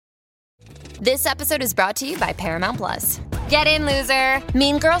This episode is brought to you by Paramount Plus. Get in, loser!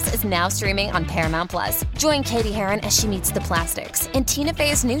 Mean Girls is now streaming on Paramount Plus. Join Katie Heron as she meets the plastics in Tina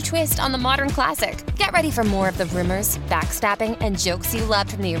Fey's new twist on the modern classic. Get ready for more of the rumors, backstabbing, and jokes you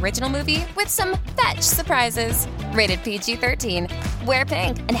loved from the original movie with some fetch surprises. Rated PG-13. Wear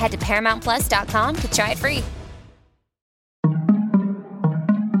pink and head to ParamountPlus.com to try it free.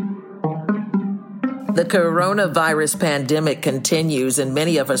 The coronavirus pandemic continues, and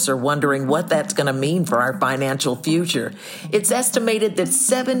many of us are wondering what that's going to mean for our financial future. It's estimated that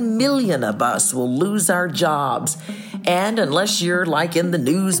 7 million of us will lose our jobs. And unless you're like in the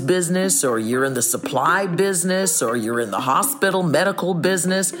news business, or you're in the supply business, or you're in the hospital medical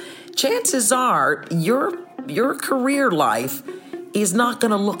business, chances are your career life is not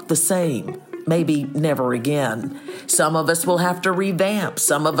going to look the same. Maybe never again. Some of us will have to revamp.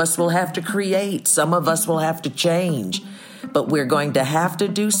 Some of us will have to create. Some of us will have to change. But we're going to have to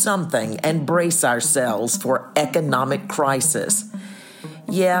do something and brace ourselves for economic crisis.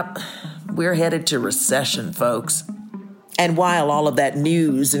 Yep, we're headed to recession, folks. And while all of that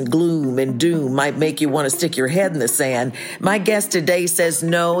news and gloom and doom might make you want to stick your head in the sand, my guest today says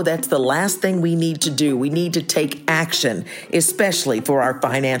no, that's the last thing we need to do. We need to take action, especially for our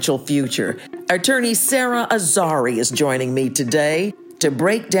financial future. Attorney Sara Azari is joining me today to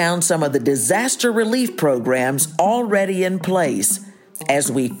break down some of the disaster relief programs already in place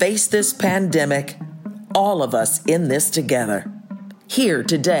as we face this pandemic, all of us in this together. Here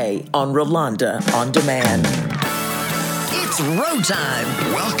today on Rolanda On Demand. It's road time.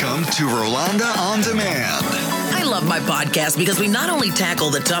 Welcome to Rolanda On Demand. I love my podcast because we not only tackle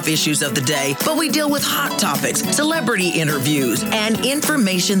the tough issues of the day, but we deal with hot topics, celebrity interviews, and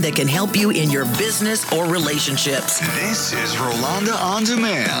information that can help you in your business or relationships. This is Rolanda On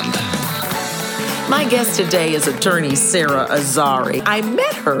Demand. My guest today is attorney Sara Azari. I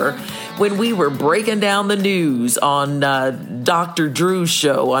met her when we were breaking down the news on Dr. Drew's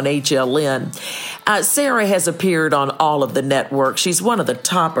show on HLN. Sara has appeared on all of the networks. She's one of the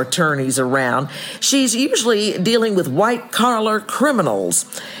top attorneys around. She's usually dealing with white-collar criminals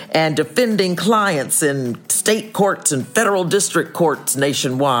and defending clients in state courts and federal district courts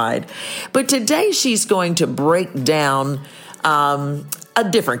nationwide. But today she's going to break down a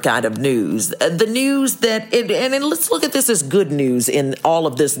different kind of news. The news that, and let's look at this as good news in all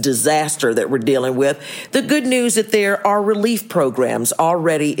of this disaster that we're dealing with. The good news that there are relief programs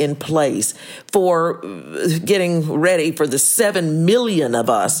already in place for getting ready for the 7 million of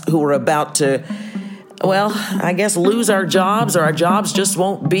us who are about to, well, I guess lose our jobs, or our jobs just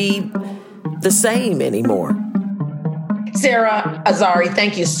won't be the same anymore. Sara Azari,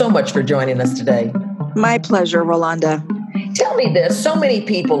 thank you so much for joining us today. My pleasure, Rolanda. Tell me this. So many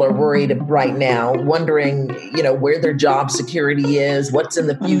people are worried right now, wondering, where their job security is, what's in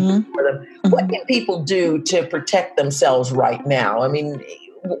the future for them. What can people do to protect themselves right now? I mean,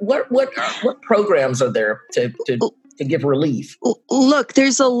 what programs are there to give relief? Look,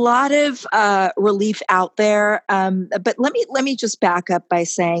 there's a lot of relief out there, but let me just back up by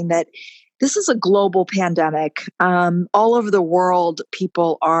saying that this is a global pandemic. All over the world,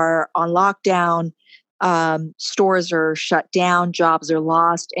 people are on lockdown. Stores are shut down, jobs are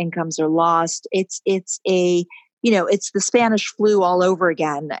lost, incomes are lost. It's the Spanish flu all over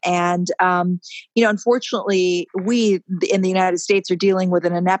again. And, unfortunately, we in the United States are dealing with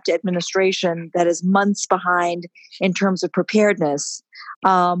an inept administration that is months behind in terms of preparedness,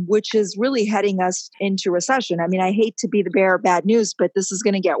 which is really heading us into recession. I mean, I hate to be the bearer of bad news, but this is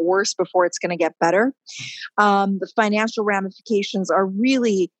going to get worse before it's going to get better. The financial ramifications are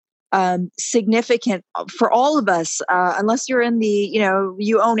really significant for all of us, unless you're in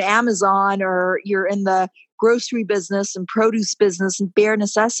you own Amazon, or you're in the grocery business and produce business and bare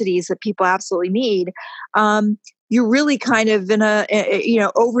necessities that people absolutely need. You're really kind of in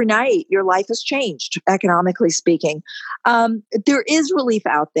overnight, your life has changed, economically speaking. There is relief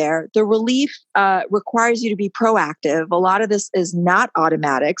out there. The relief requires you to be proactive. A lot of this is not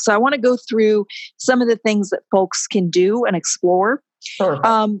automatic. So I want to go through some of the things that folks can do and explore. Sure.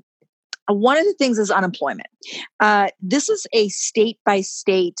 One of the things is unemployment. This is a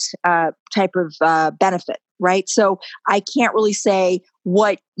state-by-state type of benefit, right? So I can't really say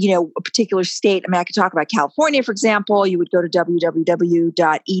what, a particular state. I mean, I could talk about California, for example. You would go to www.edd.ca.gov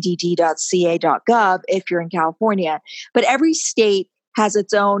if you're in California. But every state has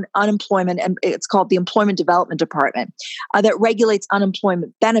its own unemployment, and it's called the Employment Development Department, that regulates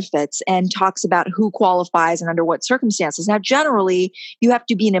unemployment benefits and talks about who qualifies and under what circumstances. Now, generally, you have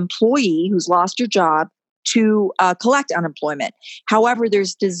to be an employee who's lost your job to collect unemployment. However,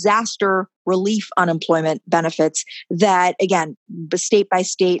 there's disaster relief unemployment benefits that, again, state by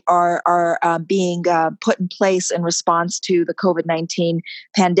state are being put in place in response to the COVID-19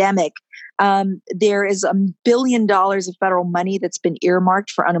 pandemic. There is $1 billion of federal money that's been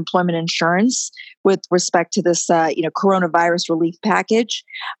earmarked for unemployment insurance with respect to this, coronavirus relief package.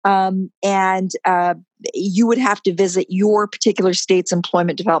 And you would have to visit your particular state's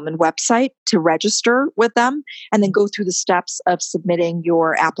employment development website to register with them and then go through the steps of submitting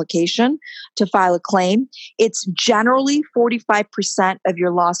your application to file a claim. It's generally 45% of your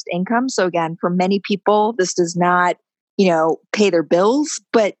lost income. So again, for many people, this does not, pay their bills,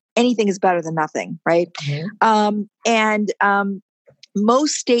 but anything is better than nothing, right? Mm-hmm.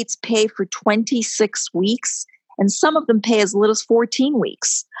 Most states pay for 26 weeks, and some of them pay as little as 14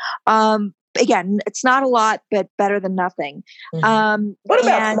 weeks. Again, it's not a lot, but better than nothing. Mm-hmm. What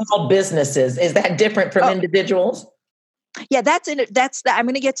about small businesses? Is that different from individuals? Yeah, I'm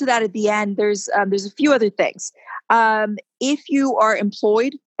going to get to that at the end. There's a few other things. If you are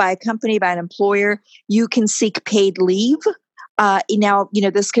employed by a company, by an employer, you can seek paid leave. Now,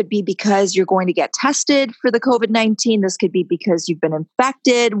 this could be because you're going to get tested for the COVID-19. This could be because you've been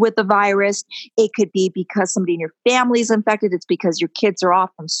infected with the virus. It could be because somebody in your family is infected. It's because your kids are off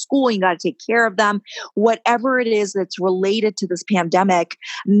from school and you got to take care of them. Whatever it is that's related to this pandemic,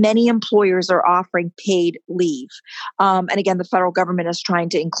 many employers are offering paid leave. And again, the federal government is trying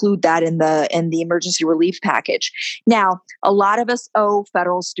to include that in the emergency relief package. Now, a lot of us owe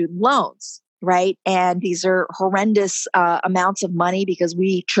federal student loans. Right. And these are horrendous amounts of money because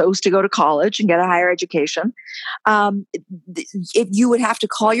we chose to go to college and get a higher education. If you would have to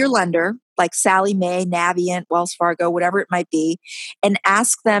call your lender, like Sallie Mae, Navient, Wells Fargo, whatever it might be, and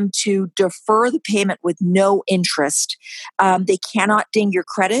ask them to defer the payment with no interest. They cannot ding your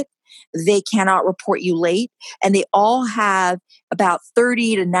credit. They cannot report you late. And they all have about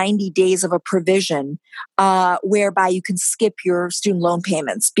 30 to 90 days of a provision whereby you can skip your student loan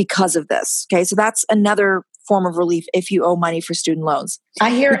payments because of this. Okay, so that's another form of relief if you owe money for student loans.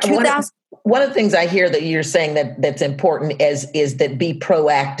 I hear one of the things I hear that you're saying that's important is that be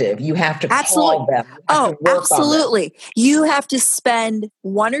proactive. You have to call them. Absolutely. You have to spend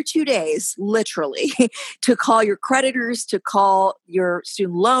 1 or 2 days, literally, to call your creditors, to call your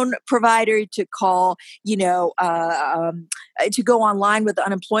student loan provider, to call, to go online with the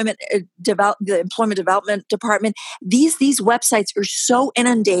the Employment Development Department. These websites are so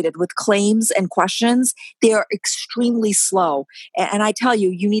inundated with claims and questions. They are extremely slow. And I tell you,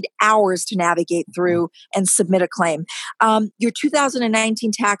 you need hours to navigate through and submit a claim. Your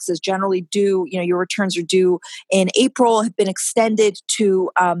 2019 taxes generally due, your returns are due in April, have been extended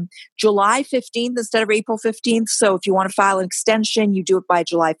to July 15th instead of April 15th. So if you want to file an extension, you do it by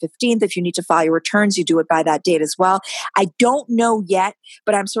July 15th. If you need to file your returns, you do it by that date as well. I don't know yet,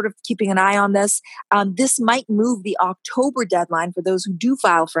 but I'm sort of keeping an eye on this. This might move the October deadline for those who do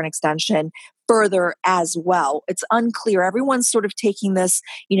file for an extension further as well. It's unclear. Everyone's sort of taking this,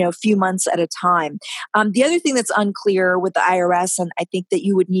 a few months at a time. The other thing that's unclear with the IRS, and I think that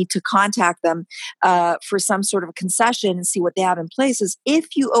you would need to contact them for some sort of concession and see what they have in place, is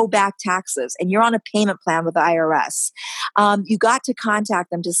if you owe back taxes and you're on a payment plan with the IRS, you got to contact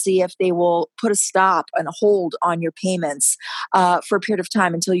them to see if they will put a stop and a hold on your payments for a period of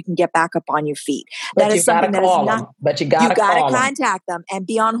time until you can get back up on your feet. But that is something that is not. But you got to contact them and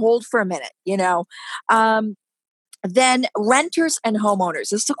be on hold for a minute. Then renters and homeowners.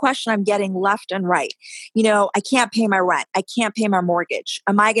 This is a question I'm getting left and right. I can't pay my rent. I can't pay my mortgage.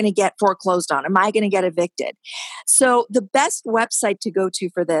 Am I going to get foreclosed on? Am I going to get evicted? So the best website to go to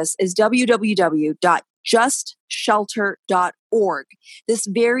for this is www.justshelter.org. This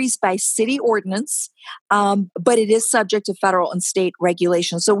varies by city ordinance, but it is subject to federal and state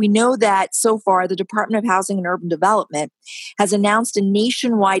regulation. So we know that so far the Department of Housing and Urban Development has announced a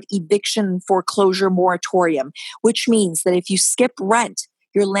nationwide eviction and foreclosure moratorium, which means that if you skip rent,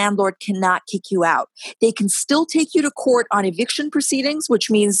 your landlord cannot kick you out. They can still take you to court on eviction proceedings, which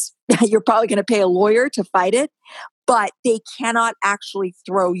means you're probably going to pay a lawyer to fight it, but they cannot actually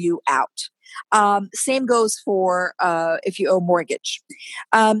throw you out. Same goes for if you owe mortgage.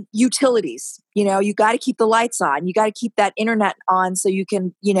 Utilities, you got to keep the lights on. You got to keep that internet on so you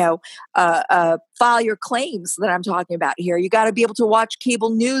can, file your claims that I'm talking about here. You got to be able to watch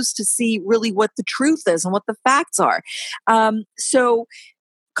cable news to see really what the truth is and what the facts are. Got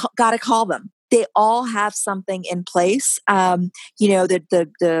to call them. They all have something in place. The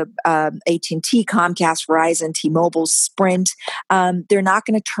AT&T, Comcast, Verizon, T-Mobile, Sprint, they're not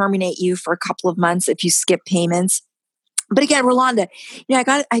going to terminate you for a couple of months if you skip payments. But again, Rolanda,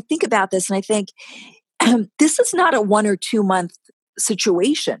 I think about this and I think this is not a 1 or 2 month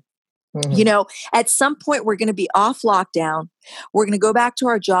situation. Mm-hmm. At some point we're going to be off lockdown. We're going to go back to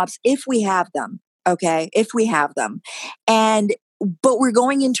our jobs if we have them. Okay. If we have them. But we're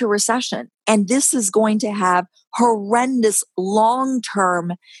going into recession, and this is going to have horrendous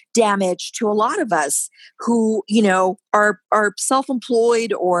long-term damage to a lot of us who, are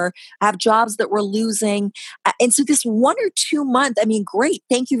self-employed or have jobs that we're losing. And so this 1 or 2 month, great.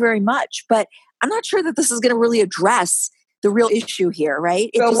 Thank you very much. But I'm not sure that this is going to really address the real issue here,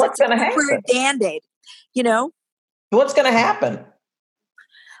 right? So what's going to happen? Band-Aid, What's going to happen?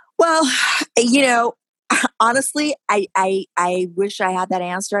 Well, honestly, I wish I had that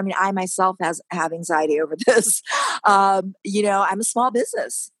answer. I myself have anxiety over this. I'm a small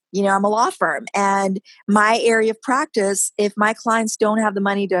business. I'm a law firm, and my area of practice, if my clients don't have the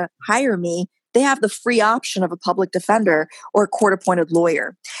money to hire me, they have the free option of a public defender or a court-appointed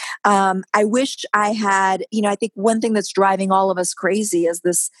lawyer. I wish I had, I think one thing that's driving all of us crazy is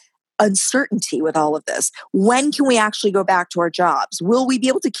this uncertainty with all of this. When can we actually go back to our jobs? Will we be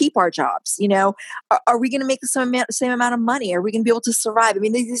able to keep our jobs? Are we going to make the same amount of money? Are we going to be able to survive?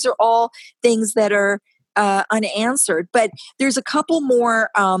 These are all things that are unanswered, but there's a couple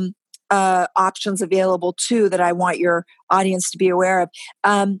more options available too that I want your audience to be aware of.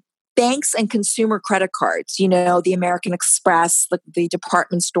 Banks and consumer credit cards, the American Express, the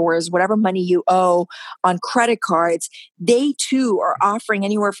department stores, whatever money you owe on credit cards, they too are offering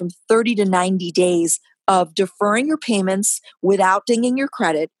anywhere from 30 to 90 days of deferring your payments without dinging your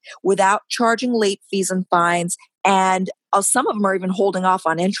credit, without charging late fees and fines. And some of them are even holding off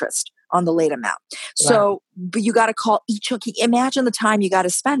on interest on the late amount. Wow. So, but you got to call each. Imagine the time you got to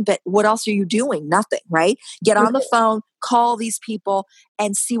spend, but what else are you doing? Nothing, right? Get on the phone, call these people,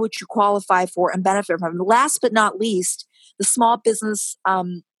 and see what you qualify for and benefit from. Last but not least, the Small Business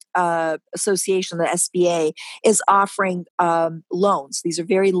Association, the SBA, is offering loans. These are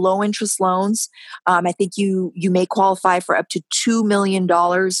very low interest loans. I think you may qualify for up to $2 million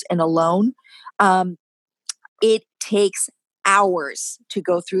in a loan. It takes hours to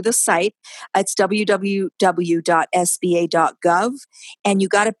go through the site. It's www.sba.gov, and you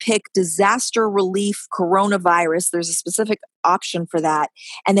got to pick disaster relief coronavirus. There's a specific option for that.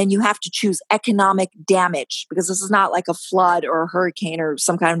 And then you have to choose economic damage, because this is not like a flood or a hurricane or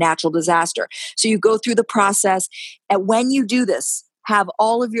some kind of natural disaster. So you go through the process, and when you do this, have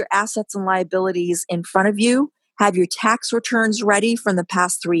all of your assets and liabilities in front of you. Have your tax returns ready from the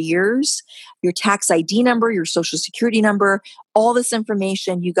past 3 years, your tax ID number, your social security number, all this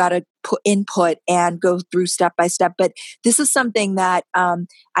information you got to input and go through step by step. But this is something that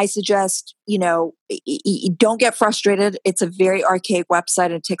I suggest, don't get frustrated. It's a very archaic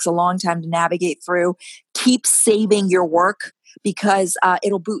website. It takes a long time to navigate through. Keep saving your work, because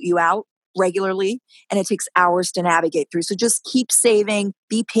it'll boot you out regularly, and it takes hours to navigate through. So just keep saving,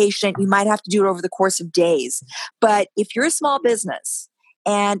 be patient. You might have to do it over the course of days. But if you're a small business,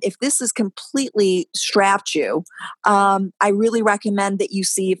 and if this has completely strapped you, I really recommend that you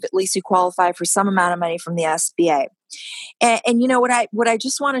see if at least you qualify for some amount of money from the SBA. And what I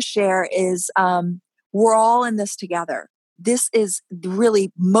just want to share is we're all in this together. This is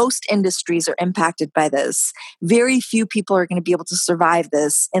really, most industries are impacted by this. Very few people are going to be able to survive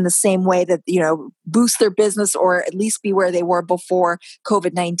this in the same way that, boost their business or at least be where they were before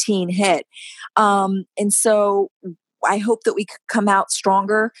COVID-19 hit. And so I hope that we could come out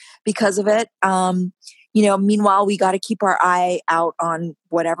stronger because of it. Meanwhile, we got to keep our eye out on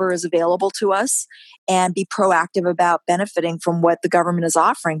whatever is available to us and be proactive about benefiting from what the government is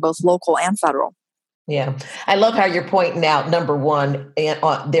offering, both local and federal. Yeah. I love how you're pointing out, number one,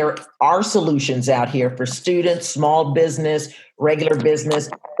 there are solutions out here for students, small business, regular business,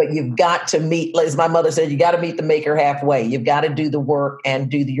 but you've got to meet, as my mother said, you got to meet the maker halfway. You've got to do the work and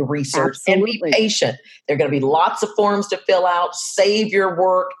do your research. Absolutely. And be patient. There are going to be lots of forms to fill out. Save your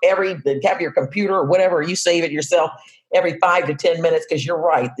work, have your computer or whatever, you save it yourself every 5 to 10 minutes, because you're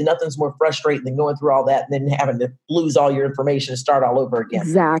right. Nothing's more frustrating than going through all that and then having to lose all your information and start all over again.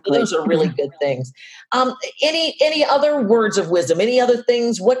 Exactly. So those are really good things. Any other words of wisdom? Any other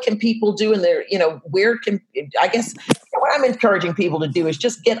things? What can people do in there? I guess what I'm encouraging people to do is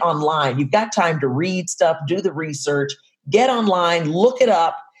just get online. You've got time to read stuff, do the research, get online, look it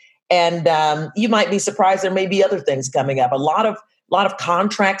up. And you might be surprised there may be other things coming up. A lot of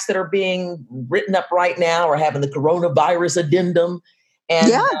contracts that are being written up right now are having the coronavirus addendum.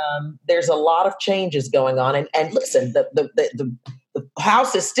 And there's a lot of changes going on. And listen, the the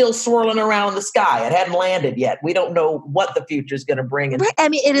house is still swirling around the sky. It hadn't landed yet. We don't know what the future is going to bring. Right. I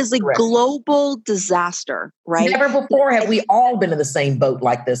mean, it is a global disaster, right? Never before have we all been in the same boat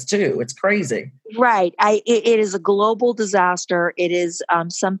like this too. It's crazy. Right. It is a global disaster. It is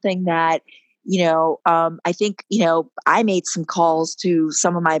something that, I think, I made some calls to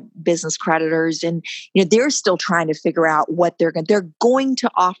some of my business creditors, and, they're still trying to figure out what they're going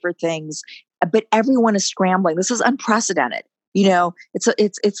to offer things, but everyone is scrambling. This is unprecedented.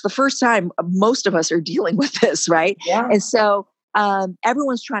 It's the first time most of us are dealing with this. Right. Yeah. And so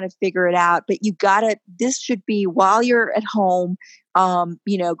everyone's trying to figure it out, but this should be while you're at home,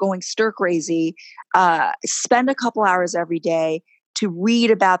 going stir crazy, spend a couple hours every day to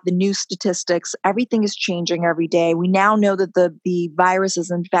read about the new statistics. Everything is changing every day. We now know that the virus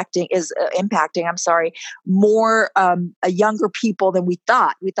is impacting more younger people than we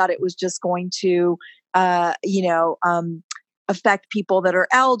thought. We thought it was just going to, affect people that are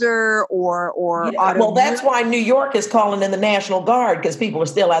elder or well, that's why New York is calling in the National Guard, because people are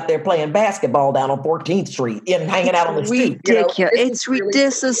still out there playing basketball down on 14th Street and hanging out on the street. Ridiculous.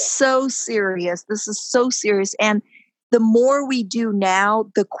 This is so serious. This is so serious. And the more we do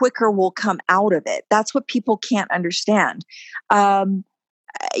now, the quicker we'll come out of it. That's what people can't understand.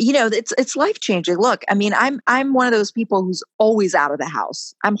 It's life-changing. Look, I mean, I'm one of those people who's always out of the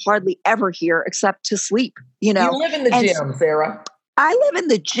house. I'm hardly ever here except to sleep, You live in the gym, Sarah. I live in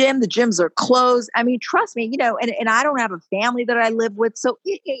the gym. The gyms are closed. I mean, trust me, and I don't have a family that I live with. So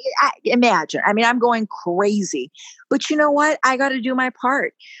imagine, I'm going crazy. But you know what? I got to do my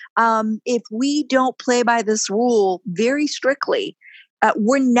part. If we don't play by this rule very strictly,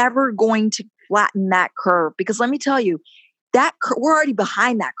 we're never going to flatten that curve. Because let me tell you, we're already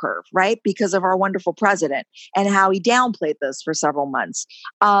behind that curve, right? Because of our wonderful president and how he downplayed this for several months.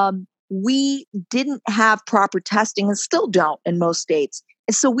 We didn't have proper testing and still don't in most states.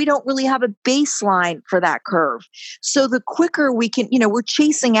 And so we don't really have a baseline for that curve. So the quicker we can, we're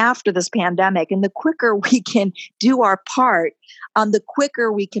chasing after this pandemic, and the quicker we can do our part, the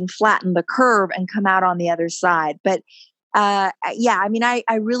quicker we can flatten the curve and come out on the other side. But I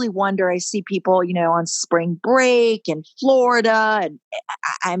really wonder. I see people, on spring break in Florida, and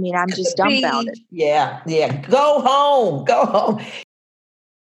I'm just dumbfounded. Yeah. Go home.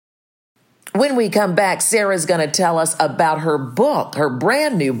 When we come back, Sarah's going to tell us about her book, her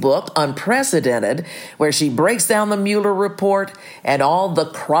brand new book, Unprecedented, where she breaks down the Mueller report and all the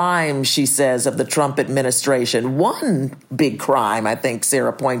crimes, she says, of the Trump administration. One big crime, I think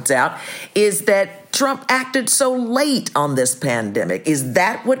Sarah points out, is that Trump acted so late on this pandemic. Is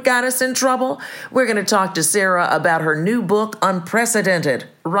that what got us in trouble? We're going to talk to Sarah about her new book, Unprecedented,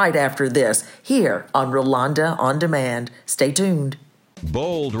 right after this, here on Rolanda On Demand. Stay tuned.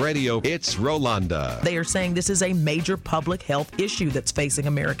 Bold Radio, it's Rolanda. They are saying this is a major public health issue that's facing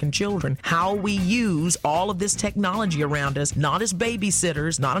American children. How we use all of this technology around us, not as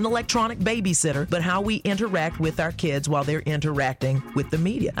babysitters, not an electronic babysitter, but how we interact with our kids while they're interacting with the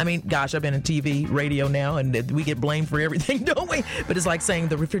media. I mean, gosh, I've been in TV, radio now, and we get blamed for everything, don't we? But it's like saying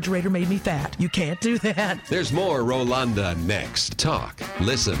the refrigerator made me fat. You can't do that. There's more Rolanda next. Talk,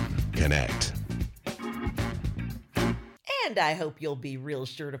 listen, connect. And I hope you'll be real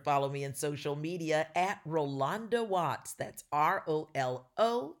sure to follow me in social media at Rolanda Watts. That's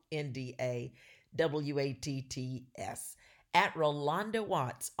ROLONDAWATTS. At Rolanda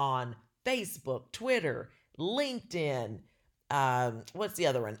Watts on Facebook, Twitter, LinkedIn, what's the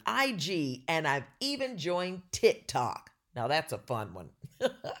other one? IG, and I've even joined TikTok. Now that's a fun one.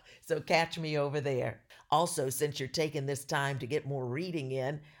 So catch me over there. Also, since you're taking this time to get more reading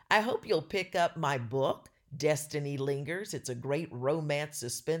in, I hope you'll pick up my book, Destiny Lingers. It's a great romance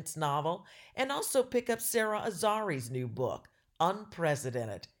suspense novel. And also pick up Sarah Azari's new book,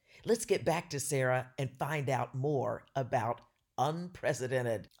 Unprecedented. Let's get back to Sarah and find out more about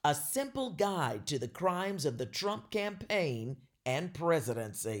Unprecedented, a simple guide to the crimes of the Trump campaign and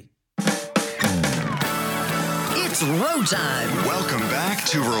presidency. It's Row Time. Welcome back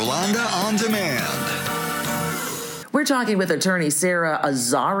to Rolanda On Demand. We're talking with attorney Sarah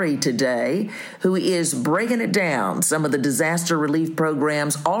Azari today, who is breaking it down, some of the disaster relief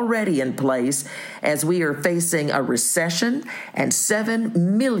programs already in place as we are facing a recession and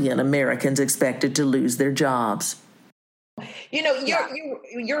 7 million Americans expected to lose their jobs.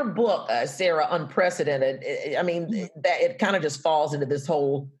 Your book, Sarah, Unprecedented, that it kind of just falls into this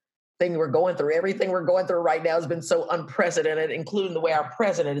whole thing we're going through. Everything we're going through right now has been so unprecedented, including the way our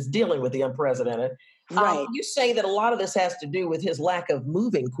president is dealing with the unprecedented. Right. You say that a lot of this has to do with his lack of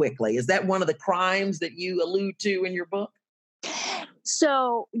moving quickly. Is that one of the crimes that you allude to in your book?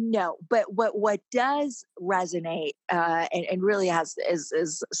 So no, but what does resonate and really has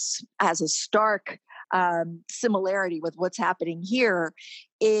a stark similarity with what's happening here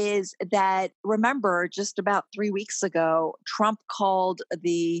is that, remember, just about 3 weeks ago, Trump called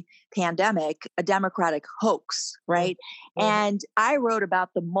the pandemic a Democratic hoax, right? Mm-hmm. And I wrote about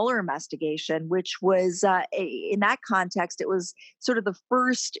the Mueller investigation, which was, in that context, it was sort of the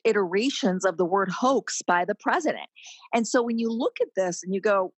first iterations of the word hoax by the president. And so when you look at this and you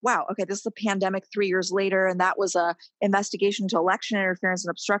go, wow, okay, this is a pandemic 3 years later, and that was a investigation into election interference and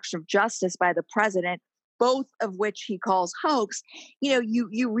obstruction of justice by the president, both of which he calls hoax,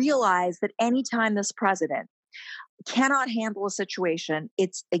 you realize that anytime this president cannot handle a situation,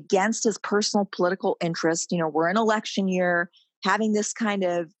 it's against his personal political interest. We're in election year. Having this kind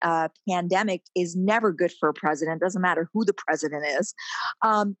of pandemic is never good for a president. Doesn't matter who the president is.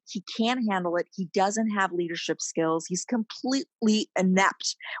 He can't handle it. He doesn't have leadership skills. He's completely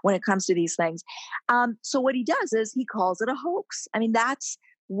inept when it comes to these things. So what he does is he calls it a hoax. I mean, that's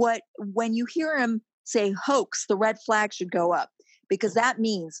what, when you hear him say hoax, the red flag should go up, because that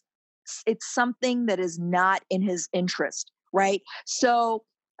means it's something that is not in his interest, right? So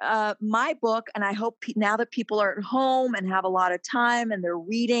my book, and I hope now that people are at home and have a lot of time and they're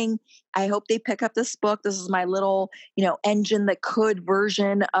reading, I hope they pick up this book. This is my little, engine that could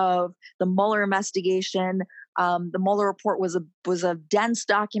version of the Mueller investigation. The Mueller report was a dense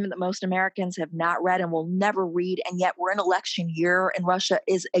document that most Americans have not read and will never read. And yet we're in election year, and Russia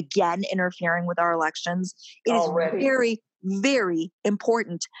is again interfering with our elections. It is very, very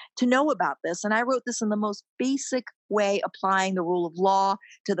important to know about this. And I wrote this in the most basic way, applying the rule of law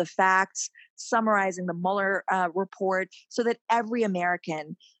to the facts, summarizing the Mueller report so that every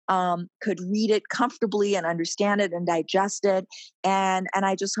American could read it comfortably and understand it and digest it. And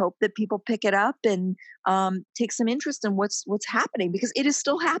I just hope that people pick it up and take some interest in what's happening, because it is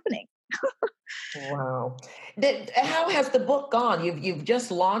still happening. Wow. How has the book gone? You've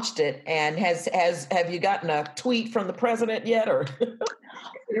just launched it, and have you gotten a tweet from the president yet, or?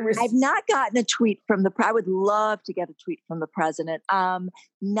 I've not gotten a tweet from I would love to get a tweet from the president.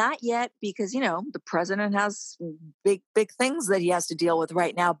 Not yet, because, the president has big things that he has to deal with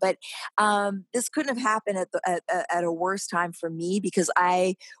right now. But this couldn't have happened at a worse time for me, because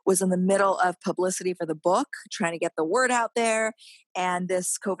I was in the middle of publicity for the book, trying to get the word out there. And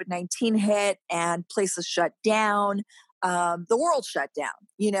this COVID-19 hit, and places shut down. The world shut down,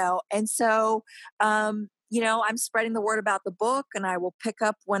 and so, I'm spreading the word about the book, and I will pick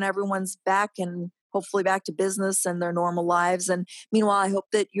up when everyone's back and hopefully back to business and their normal lives. And meanwhile, I hope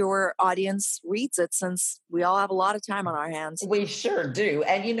that your audience reads it, since we all have a lot of time on our hands. We sure do.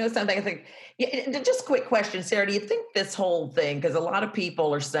 And something, I think, just a quick question, Sarah, do you think this whole thing, because a lot of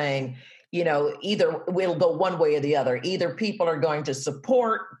people are saying, either we'll go one way or the other. Either people are going to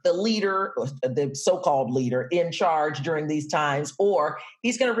support the leader, the so-called leader in charge during these times, or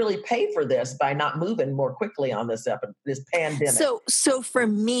he's going to really pay for this by not moving more quickly on this pandemic. So for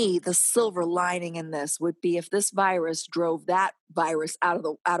me, the silver lining in this would be if this virus drove that virus out of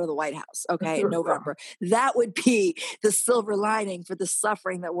the White House, okay, in November. That would be the silver lining for the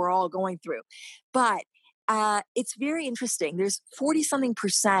suffering that we're all going through. But it's very interesting. There's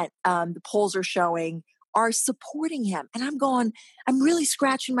 40-something%, the polls are showing, are supporting him. And I'm really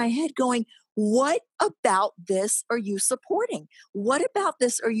scratching my head going, what about this are you supporting? What about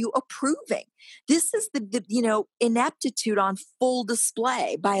this are you approving? This is the ineptitude on full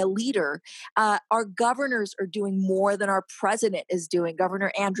display by a leader. Our governors are doing more than our president is doing.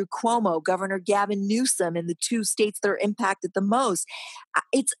 Governor Andrew Cuomo, Governor Gavin Newsom in the two states that are impacted the most.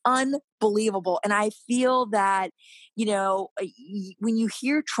 It's unbelievable. And I feel that, when you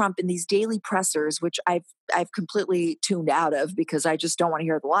hear Trump in these daily pressers, which I've completely tuned out of because I just don't want to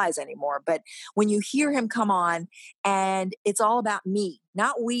hear the lies anymore. But when you hear him come on and it's all about me,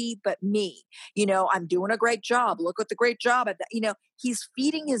 not we, but me, I'm doing a great job. Look at the great job. He's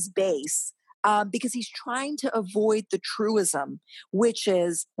feeding his base because he's trying to avoid the truism, which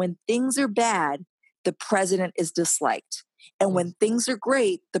is when things are bad, the president is disliked. And when things are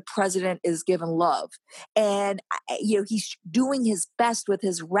great, the president is given love. And, he's doing his best with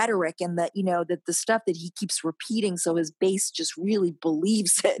his rhetoric and the stuff that he keeps repeating. So his base just really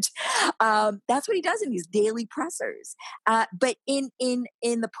believes it. That's what he does in these daily pressers. But in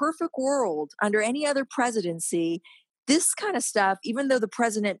the perfect world, under any other presidency, this kind of stuff, even though the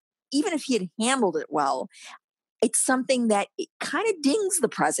president, even if he had handled it well, it's something that it kind of dings the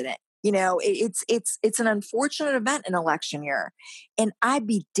president. It's an unfortunate event in election year, and I'd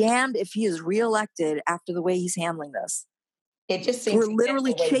be damned if he is reelected after the way he's handling this. It just seems we're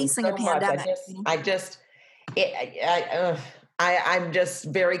literally chasing a pandemic. I'm just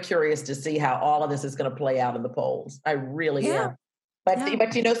very curious to see how all of this is going to play out in the polls. I really am.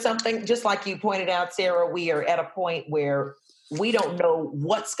 But you know something, just like you pointed out, Sarah, we are at a point where we don't know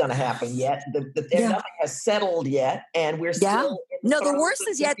what's going to happen yet. Nothing has settled yet, and we're still. No, the worst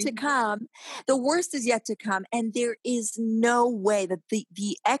is yet to come. The worst is yet to come, and there is no way that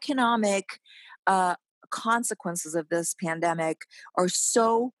the economic consequences of this pandemic are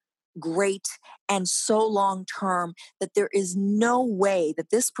so great and so long term that there is no way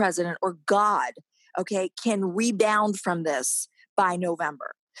that this president or God, can rebound from this by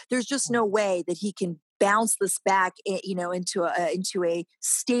November. There's just no way that he can bounce this back, into a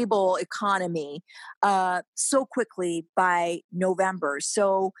stable economy so quickly by November.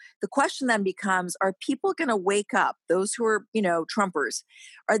 So the question then becomes: are people going to wake up? Those who are, Trumpers,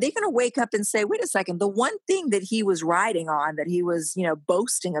 are they going to wake up and say, "Wait a second, the one thing that he was riding on, that he was,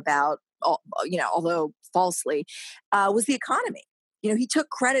 boasting about, although falsely, was the economy." He took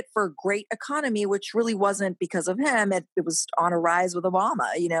credit for a great economy, which really wasn't because of him. It was on a rise with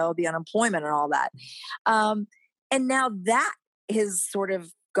Obama, the unemployment and all that. And now that has sort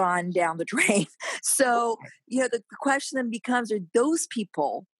of gone down the drain. So, the question then becomes, are those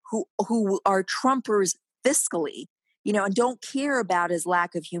people who are Trumpers fiscally, and don't care about his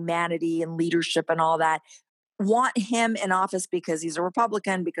lack of humanity and leadership and all that, want him in office because he's a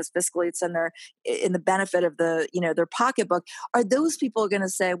Republican, because fiscally it's in the benefit of their pocketbook? Are those people going to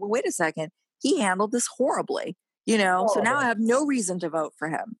say, well, wait a second, he handled this horribly, so now I have no reason to vote for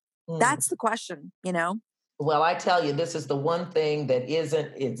him? That's the question, Well, I tell you, this is the one thing that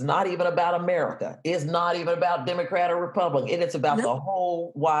it's not even about America. It's not even about Democrat or Republican. It's about the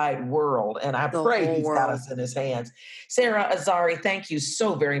whole wide world. And I pray he's got us in his hands. Sarah Azari, thank you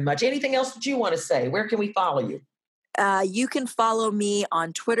so very much. Anything else that you want to say? Where can we follow you? You can follow me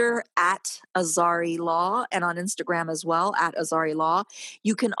on Twitter at Azari Law, and on Instagram as well at Azari Law.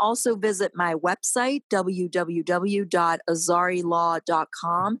 You can also visit my website,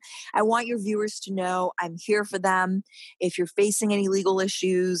 www.azarilaw.com. I want your viewers to know I'm here for them. If you're facing any legal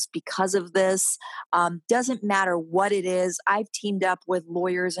issues because of this, doesn't matter what it is, I've teamed up with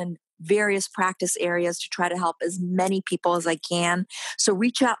lawyers and various practice areas to try to help as many people as I can. So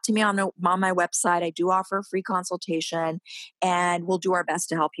reach out to me on my website. I do offer a free consultation, and we'll do our best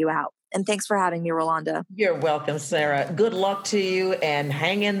to help you out. And thanks for having me, Rolanda. You're welcome, Sarah. Good luck to you, and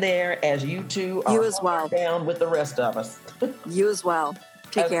hang in there as you two are down with the rest of us. You as well.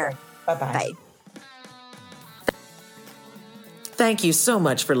 Take care. Bye-bye. Bye. Thank you so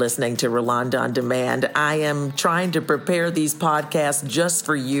much for listening to Rolanda on Demand. I am trying to prepare these podcasts just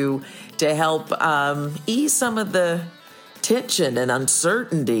for you to help ease some of the tension and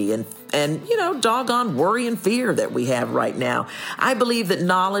uncertainty and doggone worry and fear that we have right now. I believe that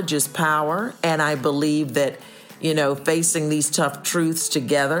knowledge is power, and I believe that, facing these tough truths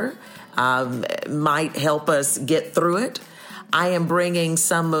together might help us get through it. I am bringing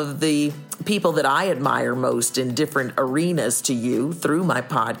some of the people that I admire most in different arenas to you through my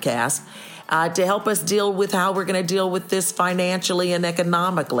podcast to help us deal with how we're going to deal with this financially and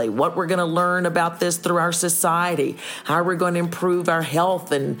economically, what we're going to learn about this through our society, how we're going to improve our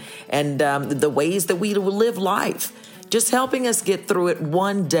health and the ways that we live life. Just helping us get through it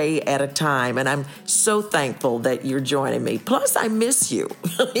one day at a time. And I'm so thankful that you're joining me. Plus, I miss you.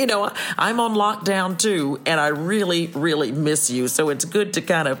 I'm on lockdown too, and I really, really miss you. So it's good to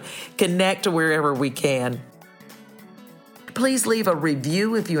kind of connect wherever we can. Please leave a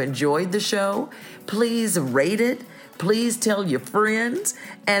review if you enjoyed the show. Please rate it. Please tell your friends.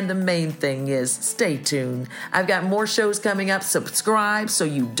 And the main thing is stay tuned. I've got more shows coming up. Subscribe so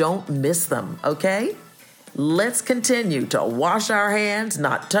you don't miss them, okay? Let's continue to wash our hands,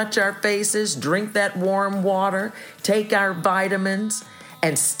 not touch our faces, drink that warm water, take our vitamins,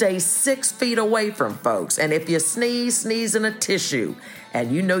 and stay 6 feet away from folks. And if you sneeze in a tissue.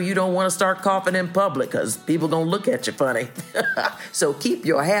 And you don't want to start coughing in public because people going to look at you funny. So keep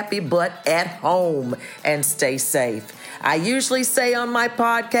your happy butt at home and stay safe. I usually say on my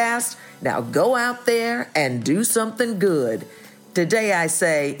podcast, now go out there and do something good. Today I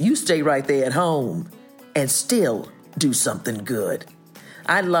say, you stay right there at home and still do something good.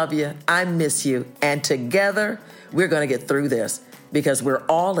 I love you. I miss you. And together, we're going to get through this because we're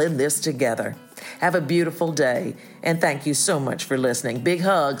all in this together. Have a beautiful day. And thank you so much for listening. Big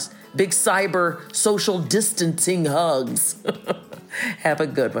hugs. Big cyber social distancing hugs. Have a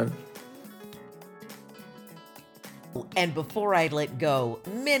good one. And before I let go,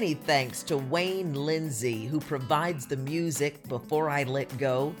 many thanks to Wayne Lindsay, who provides the music Before I Let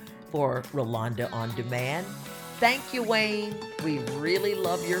Go for Rolanda on Demand. Thank you, Wayne. We really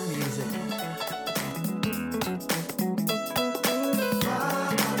love your music.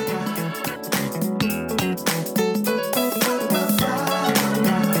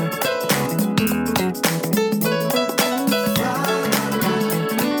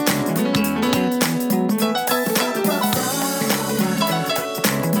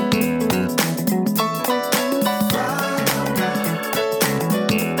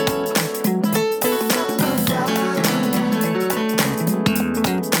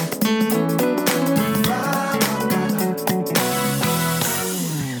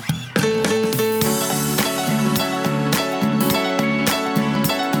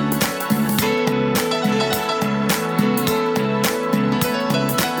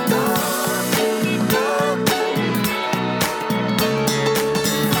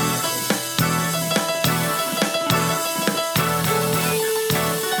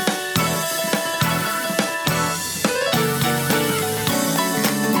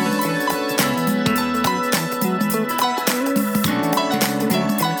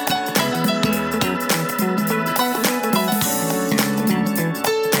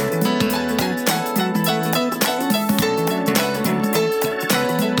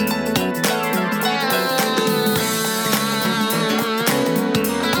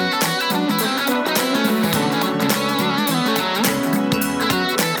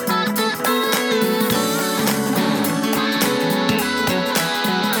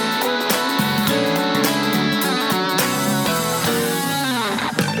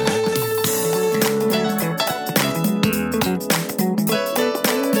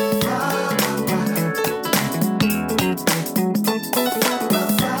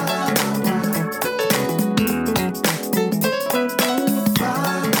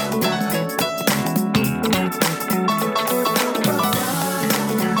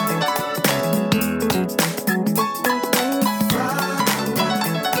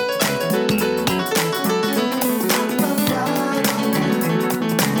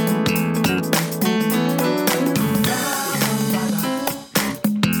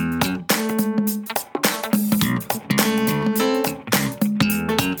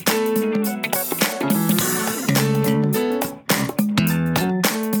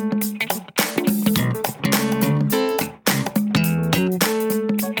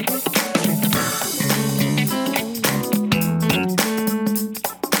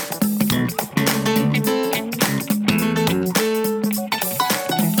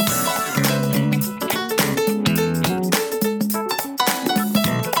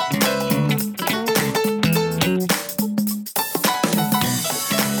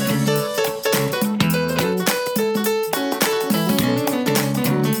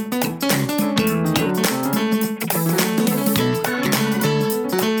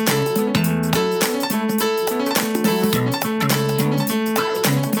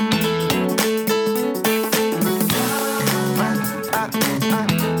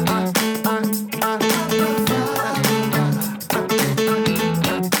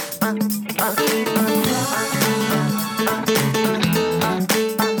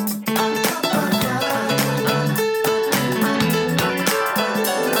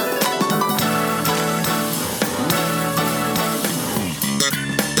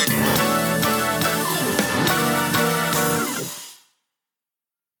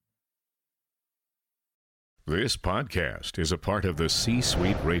 This podcast is a part of the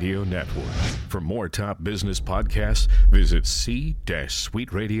C-Suite Radio Network. For more top business podcasts, visit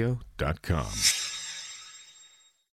c-suiteradio.com.